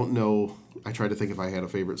 I don't know. I tried to think if I had a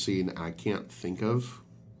favorite scene. I can't think of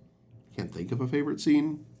can't think of a favorite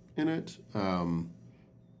scene in it. The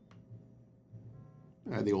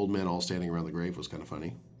old men all standing around the grave was kind of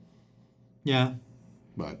funny. Yeah.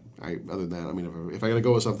 But other than that, I mean, if I got to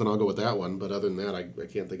go with something, I'll go with that one. But other than that, I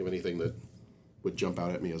can't think of anything that would jump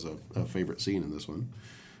out at me as a favorite scene in this one.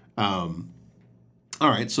 All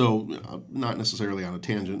right, so not necessarily on a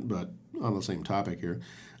tangent, but on the same topic here.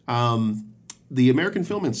 The American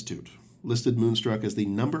Film Institute listed Moonstruck as the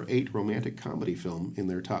number 8 romantic comedy film in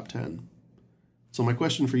their top 10. So my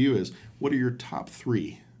question for you is, what are your top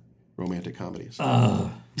 3 romantic comedies?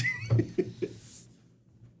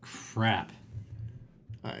 Crap.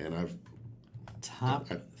 And I've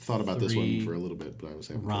thought about this one for a little bit, but I was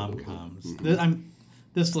having rom-coms. Mm-hmm.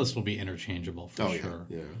 This list will be interchangeable for sure.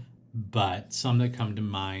 Yeah. But some that come to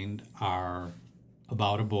mind are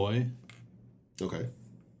About a Boy. Okay.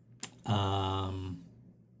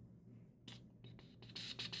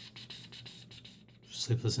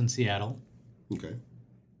 Sleepless in Seattle. Okay.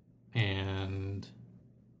 And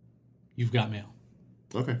You've Got Mail.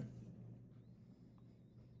 Okay.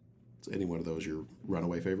 Is any one of those your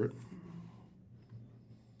runaway favorite?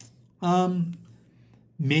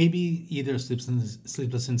 Maybe either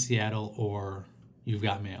Sleepless in Seattle or You've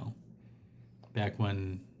Got Mail. Back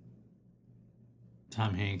when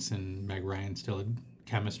Tom Hanks and Meg Ryan still had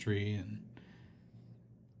chemistry, and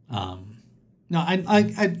no,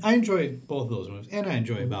 I enjoy both of those movies, and I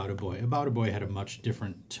enjoy About a Boy. About a Boy had a much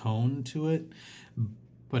different tone to it,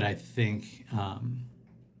 but I think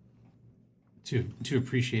to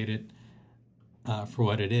appreciate it for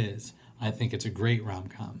what it is, I think it's a great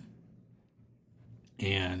rom-com.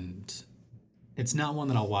 And it's not one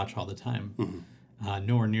that I'll watch all the time. Mm-hmm.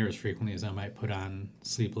 Nowhere near as frequently as I might put on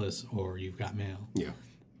Sleepless or You've Got Mail. Yeah.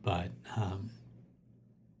 But,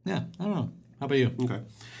 yeah, I don't know. How about you? Okay.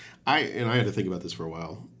 I had to think about this for a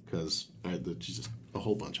while because there's just a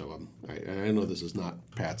whole bunch of them. I know this is not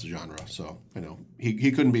Pat's genre, so I know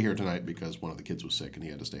he couldn't be here tonight because one of the kids was sick and he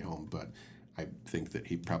had to stay home, but I think that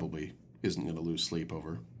he probably isn't going to lose sleep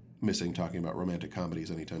over missing talking about romantic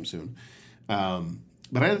comedies anytime soon.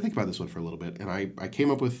 But I had to think about this one for a little bit, and I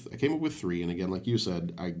came up with 3. And again, like you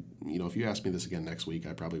said, if you asked me this again next week,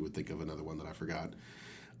 I probably would think of another one that I forgot.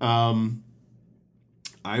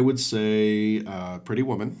 I would say Pretty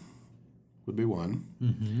Woman would be one.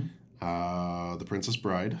 Mm-hmm. The Princess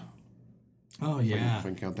Bride. Oh yeah, if I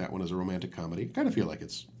can count that one as a romantic comedy. I kind of feel like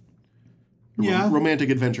it's a romantic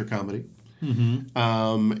adventure comedy.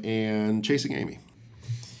 Mm-hmm. And Chasing Amy.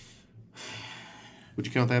 Would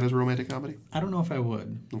you count that as a romantic comedy? I don't know if I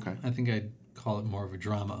would. Okay. I think I'd call it more of a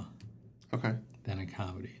drama. Okay. Than a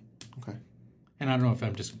comedy. Okay. And I don't know if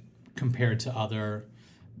I'm just compared to other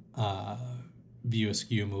View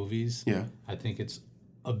Askew movies. Yeah. I think it's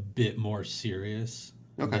a bit more serious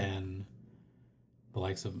than the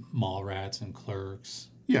likes of Mallrats and Clerks.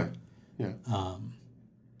 Yeah. Yeah.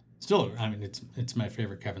 Still, I mean, it's my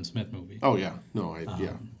favorite Kevin Smith movie. Oh yeah. No,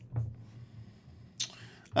 yeah.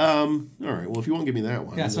 All right. Well, if you won't give me that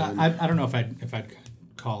one, yeah. So I don't know if I'd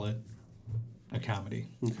call it a comedy.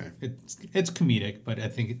 Okay. It's comedic, but I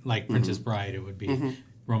think like Princess Bride, it would be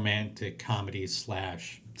romantic comedy /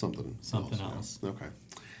 something else. Yeah. Okay.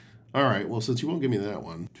 All right. Well, since you won't give me that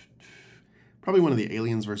one, probably one of the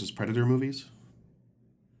Aliens versus Predator movies,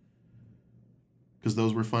 because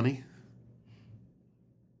those were funny.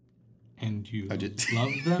 And you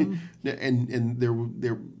love them. and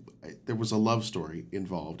there was a love story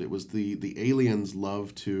involved. It was the aliens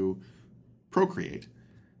love to procreate,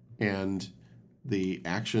 and the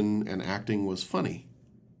action and acting was funny.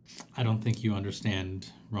 I don't think you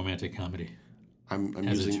understand romantic comedy. I'm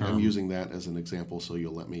using that as an example, so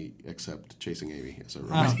you'll let me accept Chasing Amy as a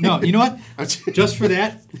romantic. No, you know what? Just for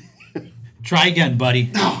that, try again,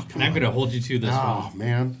 buddy. Oh, I'm going to hold you to this one. Oh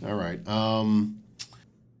man! All right.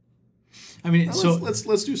 I mean, so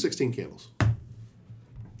let's do 16 Candles.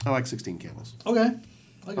 I like 16 Candles. Okay.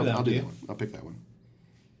 I'll do that one. I'll pick that one.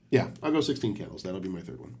 Yeah, I'll go 16 Candles. That'll be my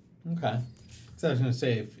third one. Okay. So I was going to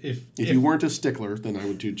say, if you weren't a stickler, then I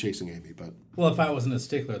would do Chasing Amy. But well, if I wasn't a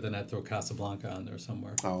stickler, then I'd throw Casablanca on there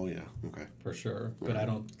somewhere. Oh yeah, okay, for sure. But I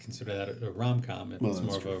don't consider that a rom-com. It's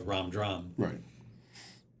more of a rom-dram. Right.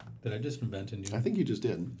 Did I just invent a new? I think you just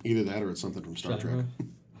did. Either that or it's something from Star Trek.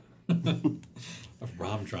 A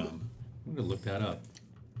rom-dram. I'm going to look that up.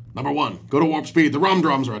 Number 1, go to warp speed. The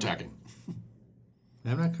rom-drums are attacking.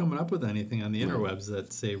 I'm not coming up with anything on the interwebs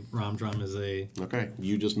that say rom-dram is a... Okay,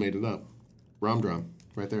 you just made it up. Rom-dram,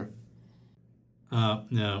 right there.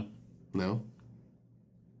 No. No?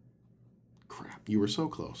 Crap, you were so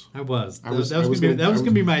close. I was. That was going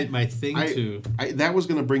to be my thing too. That was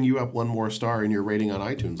going to bring you up one more star in your rating on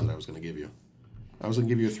iTunes that I was going to give you. I was going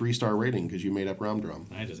to give you a 3-star rating because you made up Rom Drum.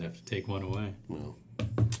 I just have to take one away. Well,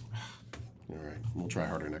 all right. We'll try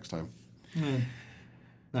harder next time.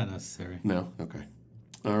 Not necessary. No? Okay.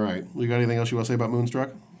 All right. You got anything else you want to say about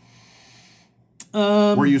Moonstruck?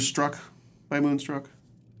 Were you struck by Moonstruck?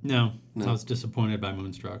 No. I was disappointed by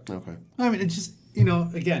Moonstruck. Okay. I mean, it's just,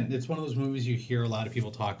 again, it's one of those movies you hear a lot of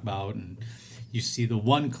people talk about, and you see the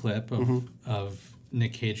one clip of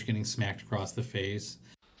Nick Cage getting smacked across the face.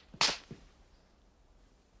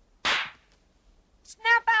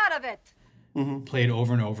 Snap out of it! Played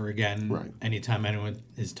over and over again. Right. Anytime anyone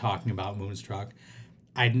is talking about Moonstruck.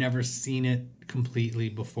 I'd never seen it completely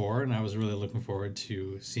before, and I was really looking forward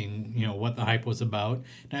to seeing, what the hype was about.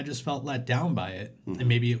 And I just felt let down by it. And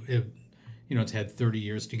maybe it's had 30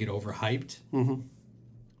 years to get overhyped,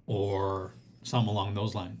 or something along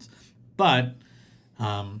those lines. But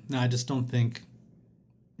no, I just don't think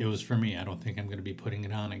it was for me. I don't think I'm going to be putting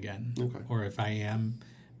it on again. Okay. Or if I am,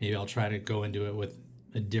 maybe I'll try to go into it with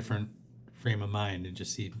a different frame of mind and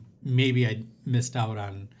just see. Maybe I missed out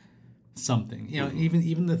on something.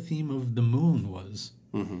 Even the theme of the moon was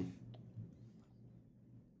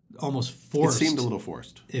almost forced. It seemed a little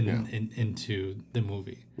forced into the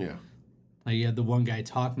movie. Yeah. Like you had the one guy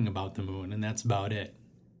talking about the moon, and that's about it.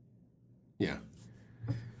 Yeah.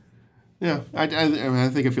 Yeah, I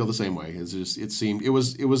think I feel the same way.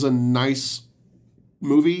 It was a nice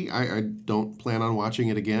movie. I don't plan on watching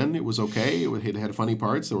it again. It was okay. It had funny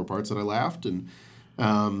parts. There were parts that I laughed, and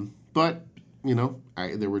but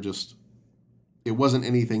there were just. It wasn't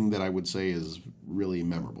anything that I would say is really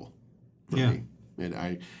memorable for me.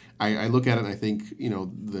 And I look at it and I think,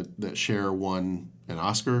 that Cher won an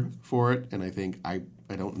Oscar for it, and I think I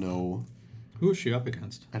don't know. Who was she up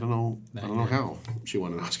against? I don't know how she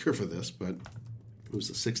won an Oscar for this, but it was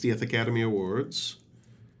the 60th Academy Awards,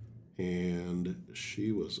 and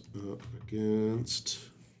she was up against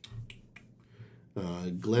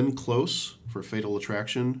Glenn Close for Fatal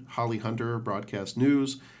Attraction, Holly Hunter, Broadcast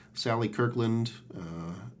News, Sally Kirkland,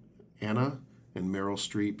 Anna, and Meryl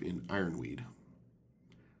Streep in Ironweed.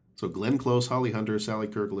 So Glenn Close, Holly Hunter, Sally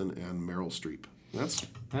Kirkland, and Meryl Streep. That's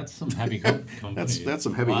some heavy company. That's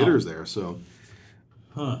some heavy hitters there. So,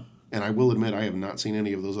 and I will admit I have not seen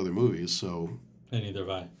any of those other movies. So, and neither have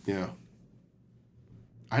I. Yeah.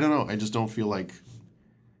 I don't know. I just don't feel like.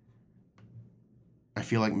 I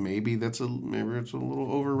feel like maybe it's a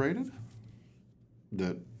little overrated.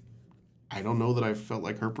 That. I don't know that I felt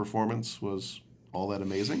like her performance was all that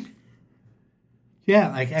amazing.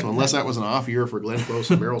 Yeah, so unless that was an off year for Glenn Close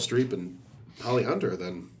and Meryl Streep and Holly Hunter,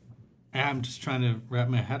 then I'm just trying to wrap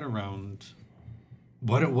my head around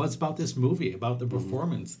what it was about this movie, about the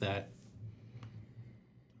performance that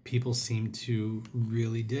people seem to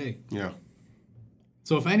really dig. Yeah.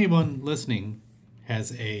 So if anyone listening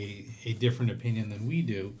has a different opinion than we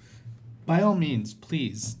do, by all means,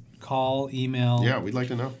 please call, email. Yeah, we'd like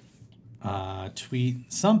to know.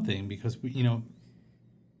 Tweet something, because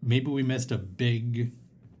maybe we missed a big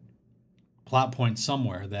plot point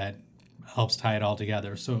somewhere that helps tie it all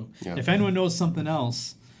together. So if anyone knows something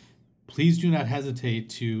else, please do not hesitate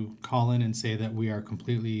to call in and say that we are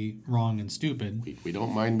completely wrong and stupid. We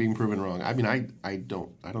don't mind being proven wrong. I mean, I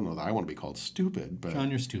don't know that I want to be called stupid, but John,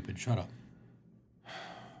 you're stupid. Shut up.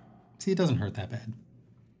 See, it doesn't hurt that bad.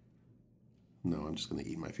 No, I'm just going to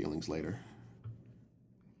eat my feelings later.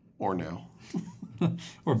 Or now.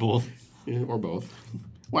 Or both. Yeah, or both.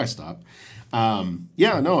 Why stop? If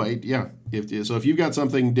you've got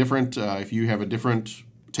something different, if you have a different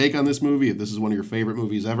take on this movie, if this is one of your favorite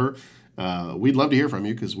movies ever, we'd love to hear from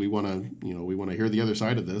you, because we want to hear the other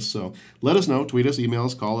side of this. So let us know. Tweet us, email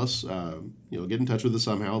us, call us. Get in touch with us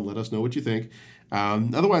somehow. Let us know what you think.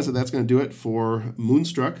 Otherwise, that's going to do it for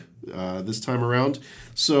Moonstruck this time around.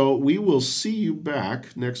 So we will see you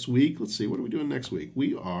back next week. Let's see, what are we doing next week?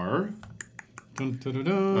 We are...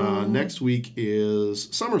 next week is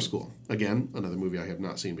Summer School. Again, another movie I have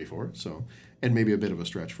not seen before. So, and maybe a bit of a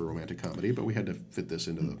stretch for romantic comedy, but we had to fit this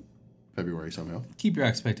into the February somehow. Keep your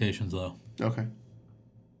expectations low. Okay.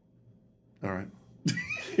 All right.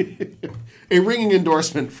 A ringing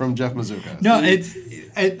endorsement from Jeff Mazuka. No,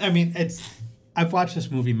 I've watched this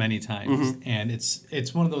movie many times, and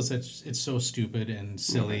it's one of those it's so stupid and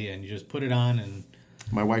silly, and you just put it on and.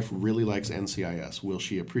 My wife really likes NCIS. Will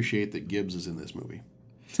she appreciate that Gibbs is in this movie?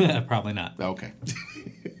 Probably not. Okay.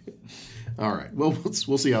 All right. Well,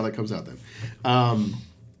 we'll see how that comes out then.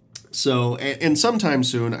 So, and sometime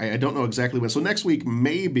soon, I don't know exactly when. So next week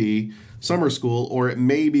may be Summer School, or it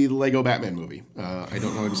may be the Lego Batman movie. I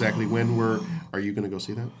don't know exactly when Are you going to go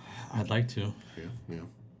see that? I'd like to. Yeah.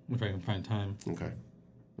 If I can find time. Okay.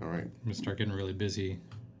 All right. I'm going to start getting really busy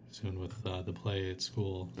soon with the play at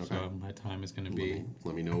school. Okay. So my time is going to be.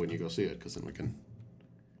 Let me know when you go see it, because then we can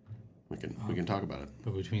talk about it.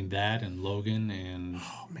 But between that and Logan and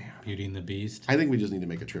Beauty and the Beast, I think we just need to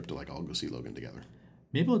make a trip to all go see Logan together.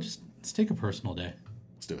 maybe let's take a personal day.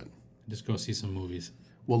 Let's do it. Just go see some movies.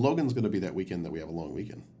 Well, Logan's going to be that weekend that we have a long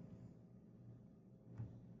weekend.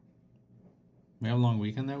 We have a long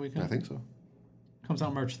weekend that weekend? I think so. Comes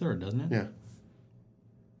out March 3rd, doesn't it? Yeah.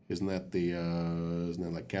 Isn't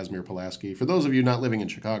that like Casimir Pulaski? For those of you not living in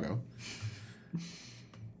Chicago,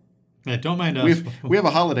 Yeah, don't mind us. we have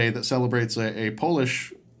a holiday that celebrates a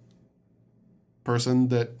Polish person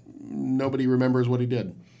that nobody remembers what he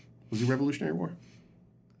did. Was he Revolutionary War?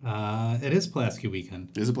 It is Pulaski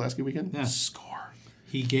weekend. Is it Pulaski weekend? Yeah. Score.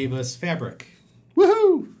 He gave us fabric.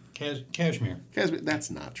 Woohoo! Cashmere.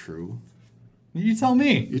 That's not true. You tell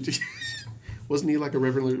me. Wasn't he like a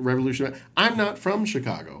revolutionary? I'm not from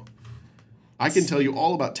Chicago. I can tell you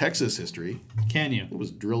all about Texas history. Can you? It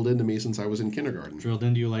was drilled into me since I was in kindergarten. Drilled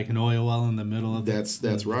into you like an oil well in the middle of that's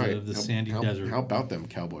right. the sandy desert. How about them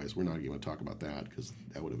Cowboys? We're not even going to talk about that because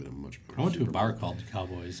that would have been a much better. I went to a bar called the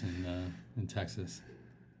Cowboys in Texas.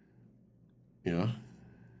 Yeah.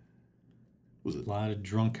 Was it a lot of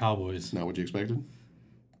drunk cowboys? Not what you expected?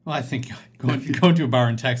 Well, I think going to a bar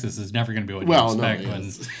in Texas is never going to be what you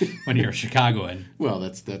expect when you're a Chicagoan. Well,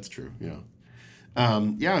 that's true. Yeah.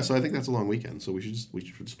 So I think that's a long weekend. So we should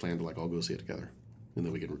just plan to all go see it together, and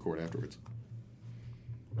then we can record afterwards.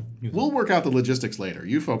 We'll work out the logistics later.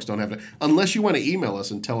 You folks don't have to, unless you want to email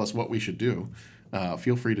us and tell us what we should do.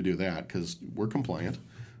 Feel free to do that because we're compliant.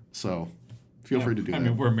 So feel free to do that. I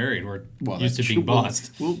mean, we're married. We're used to true. being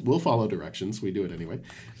bossed. We'll follow directions. We do it anyway.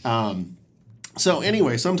 So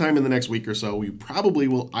anyway, sometime in the next week or so, we probably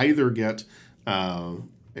will either get a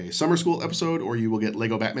summer school episode or you will get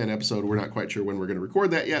Lego Batman episode. We're not quite sure when we're going to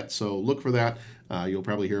record that yet, so look for that. You'll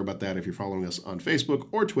probably hear about that if you're following us on Facebook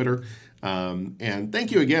or Twitter. And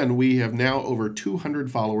thank you again. We have now over 200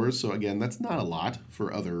 followers. So again, that's not a lot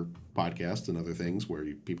for other podcasts and other things where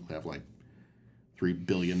people have 3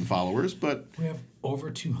 billion followers, but we have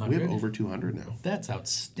over 200. We have over 200 now. That's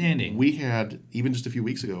outstanding. We had, even just a few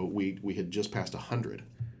weeks ago, we had just passed 100,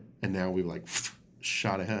 and now we've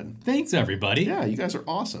shot ahead. Thanks, everybody. Yeah, you guys are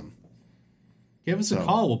awesome. Give us a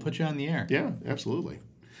call. We'll put you on the air. Yeah, absolutely.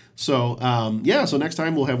 So, so next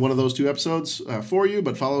time we'll have one of those 2 episodes for you,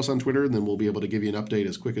 but follow us on Twitter, and then we'll be able to give you an update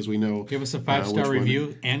as quick as we know. Give us a 5-star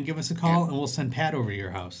review and give us a call, and we'll send Pat over to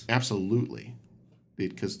your house. Absolutely.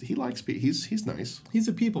 Because he likes he's nice. He's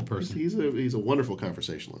a people person. He's a wonderful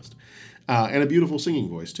conversationalist, and a beautiful singing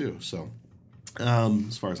voice too. So,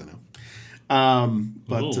 as far as I know,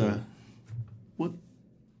 what?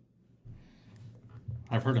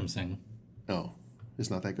 I've heard him sing. Oh, it's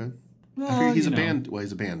not that good. Well, he's a band. Well,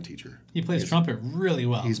 he's a band teacher. He plays trumpet really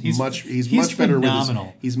well. He's much better phenomenal.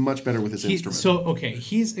 with he's much better with his instrument. So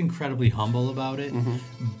he's incredibly humble about it,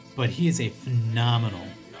 but he is a phenomenal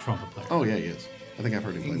trumpet player. Oh yeah, he is. I think I've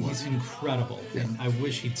heard him play once. He's incredible, and I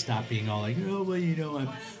wish he'd stop being all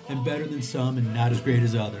I'm better than some and not as great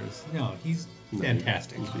as others. No, he's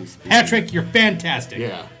fantastic. Patrick, you're fantastic.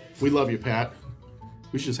 Yeah, we love you, Pat.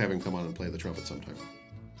 We should just have him come on and play the trumpet sometime,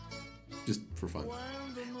 just for fun.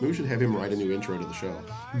 Maybe we should have him write a new intro to the show.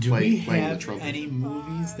 Do we have any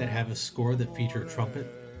movies that have a score that feature a trumpet?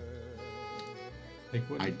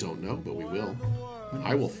 I don't know, but we will.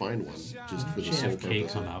 I will find one just for the sole purpose.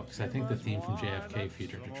 JFK come out because I think the theme from JFK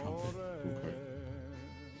featured a trumpet. Okay.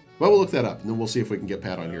 Well, we'll look that up, and then we'll see if we can get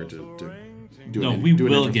Pat on here to do. No, we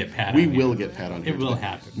will get Pat. We will get Pat on here. It will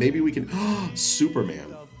happen. Maybe we can.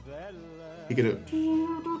 Superman. He could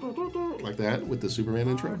do like that with the Superman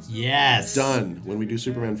intro. Yes. Done. When we do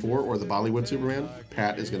Superman 4 or the Bollywood Superman,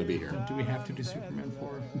 Pat is going to be here. Do we have to do Superman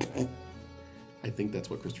 4? I think that's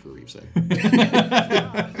what Christopher Reeve said.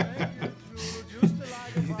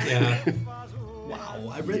 Yeah.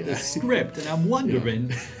 Wow, I read the script and I'm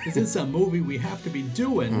wondering, is this a movie we have to be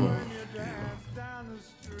doing? I'll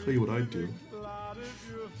tell you what I'd do. I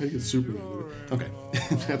think it's Superman. Okay.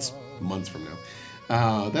 That's months from now.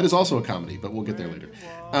 That is also a comedy, but we'll get there later.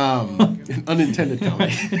 An unintended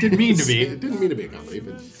comedy. It didn't mean to be. It didn't mean to be a comedy.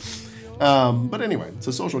 But anyway, it's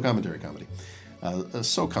a social commentary comedy.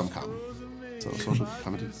 SOCOM. So social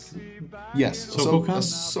comedy. Yes. SOCOCOM?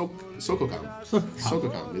 SOCOCOM.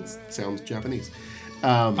 SOCOCOM. It sounds Japanese.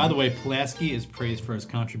 By the way, Pulaski is praised for his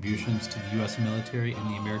contributions to the U.S. military and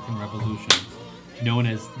the American Revolution, known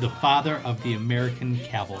as the father of the American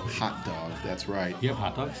cavalry. Hot dog. That's right. You have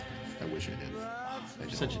hot dogs? I wish I did.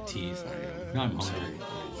 You're such a tease. Now I'm hungry. I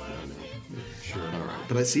know. Sure. All right.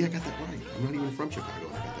 But I got that right. I'm not even from Chicago,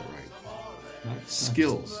 and I got that right.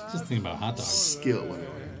 Skills. Just think about hot dogs. Skill. What do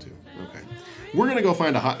I am too? Okay. We're going to go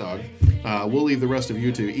find a hot dog. We'll leave the rest of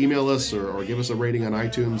you to email us or give us a rating on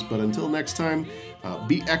iTunes. But until next time,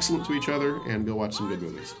 be excellent to each other and go watch some good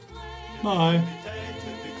movies. Bye.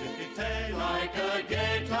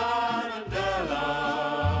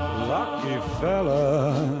 Lucky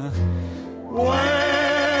fella,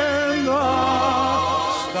 when the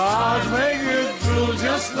stars make it through,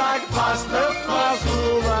 just like pasta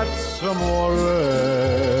fasul, that's amore.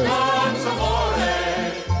 That's amore.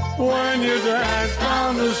 When you dance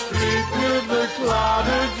down the street with the cloud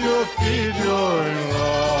at your feet, you're in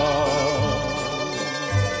love.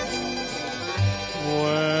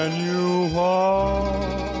 When you walk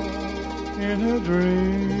in a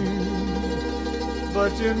dream,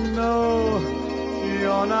 but you know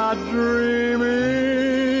you're not dreaming,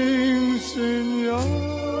 signore.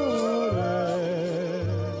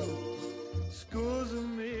 Scusa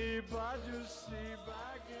me, but you see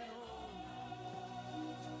back in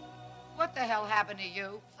What the hell happened to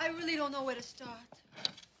you? I really don't know where to start.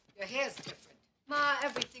 Your hair's different. Ma,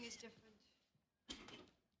 everything is different.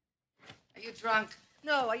 Are you drunk?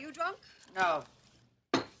 No, are you drunk? No.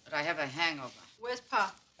 But I have a hangover. Where's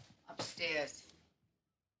Pa? Upstairs.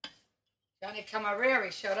 Johnny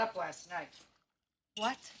Camarieri showed up last night.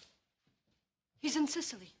 What? He's in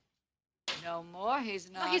Sicily. No more, he's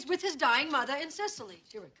not. No, he's with his dying mother in Sicily.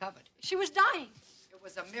 She recovered. She was dying. It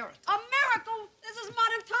was a miracle. A miracle? This is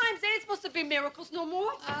modern times. They ain't supposed to be miracles no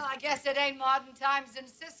more. Well, I guess it ain't modern times in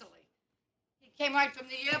Sicily. He came right from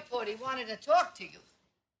the airport. He wanted to talk to you.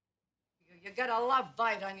 You got a love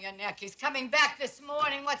bite on your neck. He's coming back this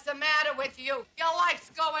morning. What's the matter with you? Your life's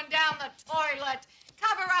going down the toilet.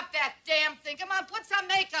 Cover up that damn thing. Come on, put some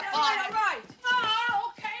makeup on. Right. Oh,